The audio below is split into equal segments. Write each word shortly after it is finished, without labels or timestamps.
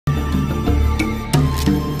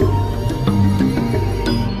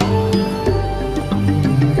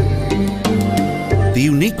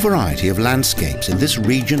unique variety of landscapes in this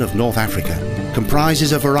region of North Africa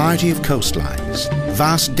comprises a variety of coastlines,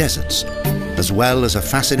 vast deserts, as well as a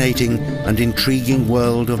fascinating and intriguing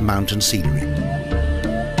world of mountain scenery.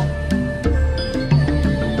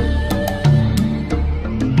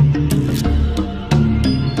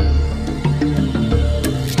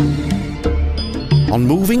 On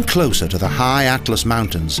moving closer to the high Atlas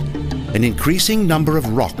Mountains, an increasing number of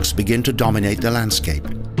rocks begin to dominate the landscape.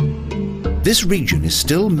 This region is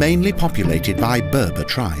still mainly populated by Berber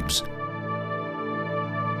tribes.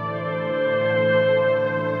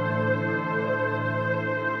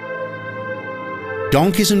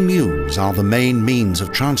 Donkeys and mules are the main means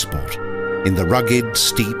of transport in the rugged,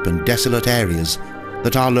 steep and desolate areas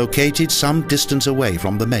that are located some distance away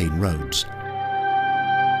from the main roads.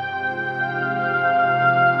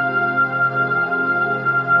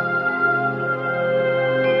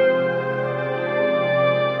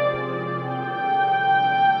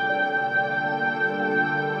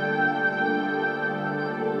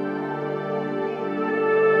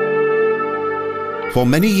 For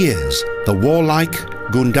many years, the warlike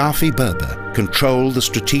Gundafi Berber controlled the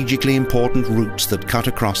strategically important routes that cut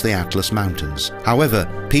across the Atlas Mountains. However,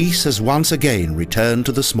 peace has once again returned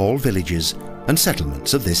to the small villages and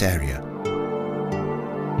settlements of this area.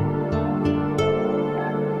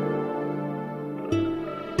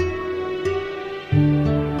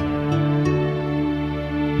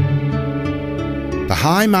 The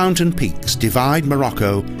high mountain peaks divide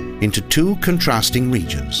Morocco into two contrasting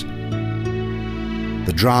regions: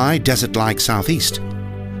 the dry, desert-like southeast,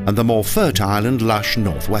 and the more fertile and lush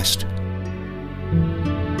northwest.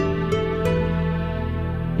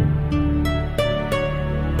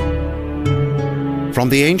 From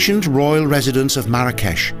the ancient royal residence of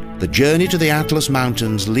Marrakesh, the journey to the Atlas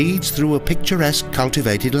Mountains leads through a picturesque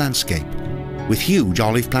cultivated landscape with huge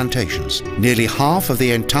olive plantations. Nearly half of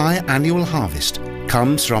the entire annual harvest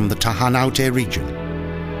comes from the Tahanaute region.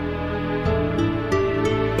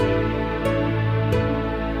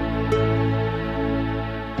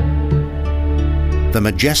 The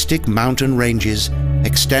majestic mountain ranges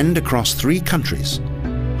extend across three countries: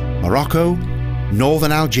 Morocco,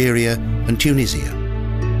 northern Algeria and Tunisia.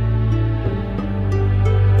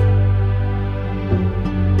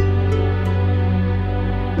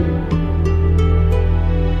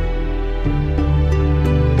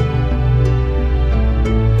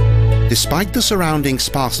 Despite the surrounding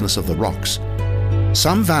sparseness of the rocks,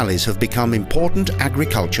 some valleys have become important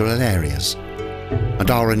agricultural areas and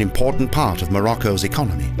are an important part of Morocco's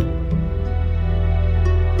economy.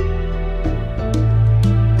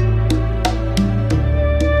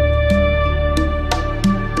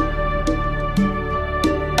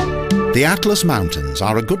 The Atlas Mountains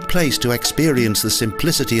are a good place to experience the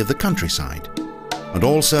simplicity of the countryside and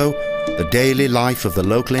also the daily life of the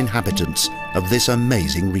local inhabitants of this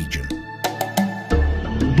amazing region.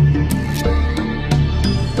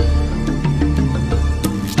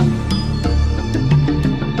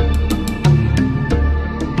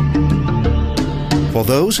 For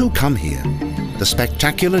those who come here, the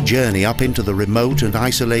spectacular journey up into the remote and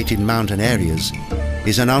isolated mountain areas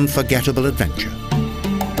is an unforgettable adventure.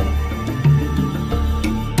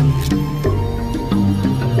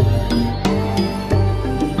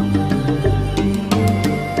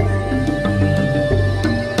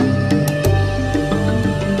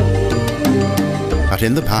 But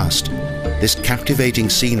in the past, this captivating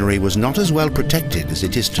scenery was not as well protected as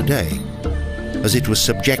it is today, as it was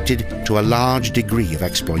subjected to a large degree of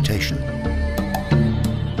exploitation.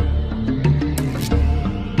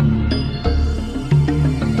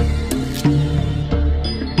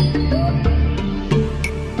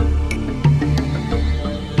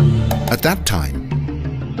 At that time,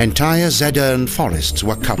 entire Zedern forests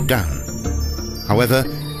were cut down. However,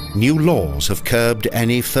 new laws have curbed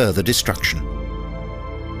any further destruction.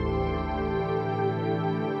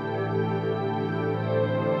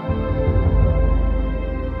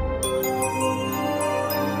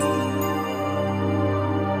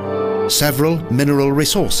 Several mineral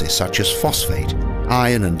resources such as phosphate,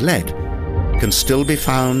 iron and lead can still be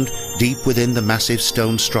found deep within the massive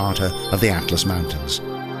stone strata of the Atlas Mountains.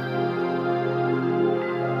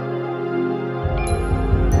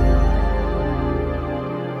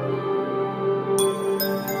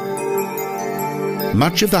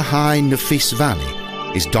 Much of the high Nefis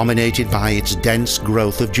Valley is dominated by its dense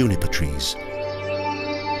growth of juniper trees.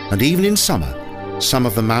 And even in summer, some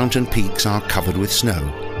of the mountain peaks are covered with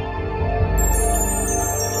snow.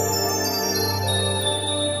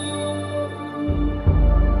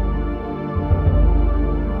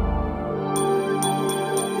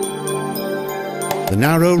 The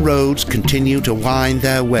narrow roads continue to wind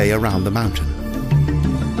their way around the mountain.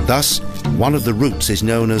 Thus, one of the routes is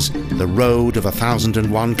known as the Road of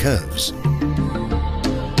 1001 Curves.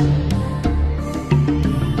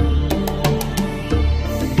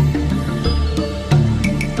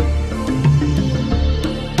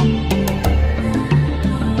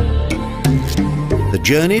 The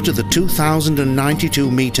journey to the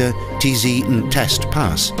 2,092-metre Tizi Test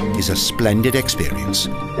Pass is a splendid experience.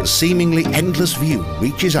 The seemingly endless view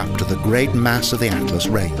reaches up to the great mass of the Atlas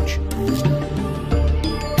Range.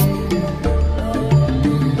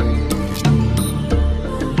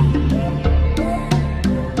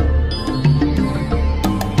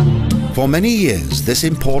 For many years, this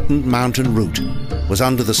important mountain route was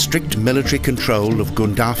under the strict military control of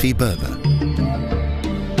Gaddafi Berber.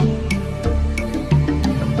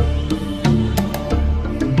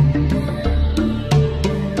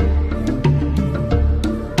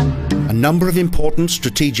 A number of important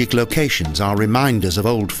strategic locations are reminders of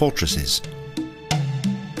old fortresses.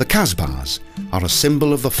 The Kasbahs are a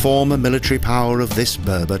symbol of the former military power of this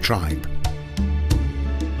Berber tribe.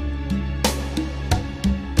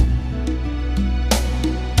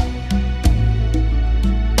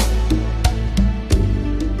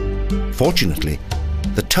 Fortunately,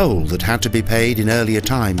 the toll that had to be paid in earlier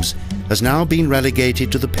times has now been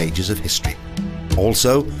relegated to the pages of history.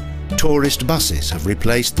 Also, tourist buses have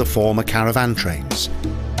replaced the former caravan trains.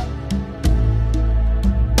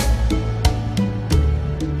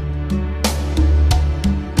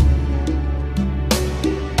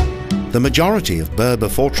 The majority of Berber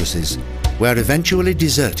fortresses were eventually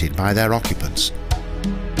deserted by their occupants.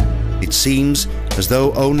 It seems as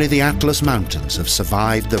though only the Atlas Mountains have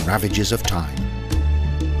survived the ravages of time.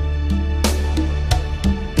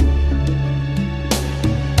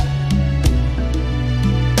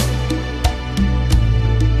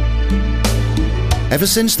 Ever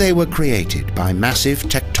since they were created by massive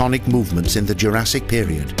tectonic movements in the Jurassic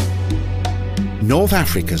period, North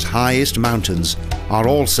Africa's highest mountains are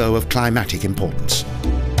also of climatic importance.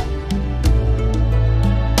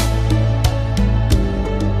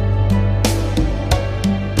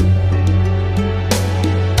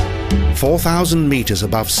 "4,000 meters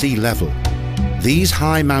above sea level, these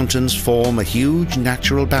high mountains form a huge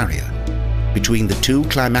natural barrier between the two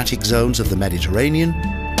climatic zones of the Mediterranean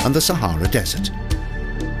and the Sahara Desert.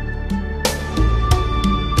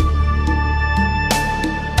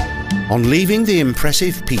 On leaving the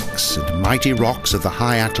impressive peaks and mighty rocks of the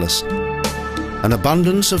high Atlas, an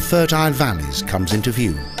abundance of fertile valleys comes into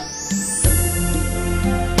view.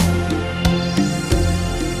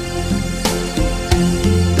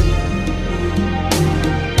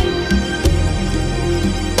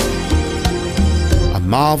 A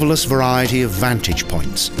marvelous variety of vantage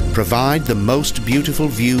points provide the most beautiful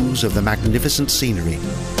views of the magnificent scenery,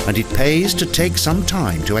 and it pays to take some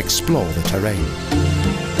time to explore the terrain.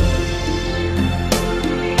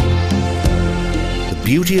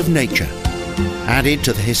 The beauty of nature, added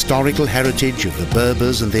to the historical heritage of the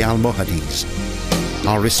Berbers and the Almohades,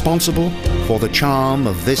 are responsible for the charm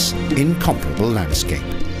of this incomparable landscape.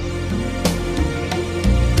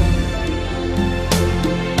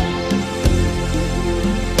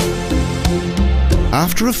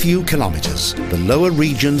 After a few kilometers, the lower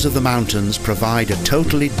regions of the mountains provide a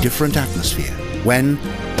totally different atmosphere when,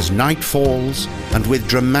 as night falls and with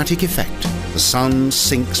dramatic effect, the sun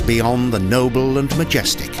sinks beyond the noble and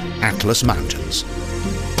majestic Atlas Mountains.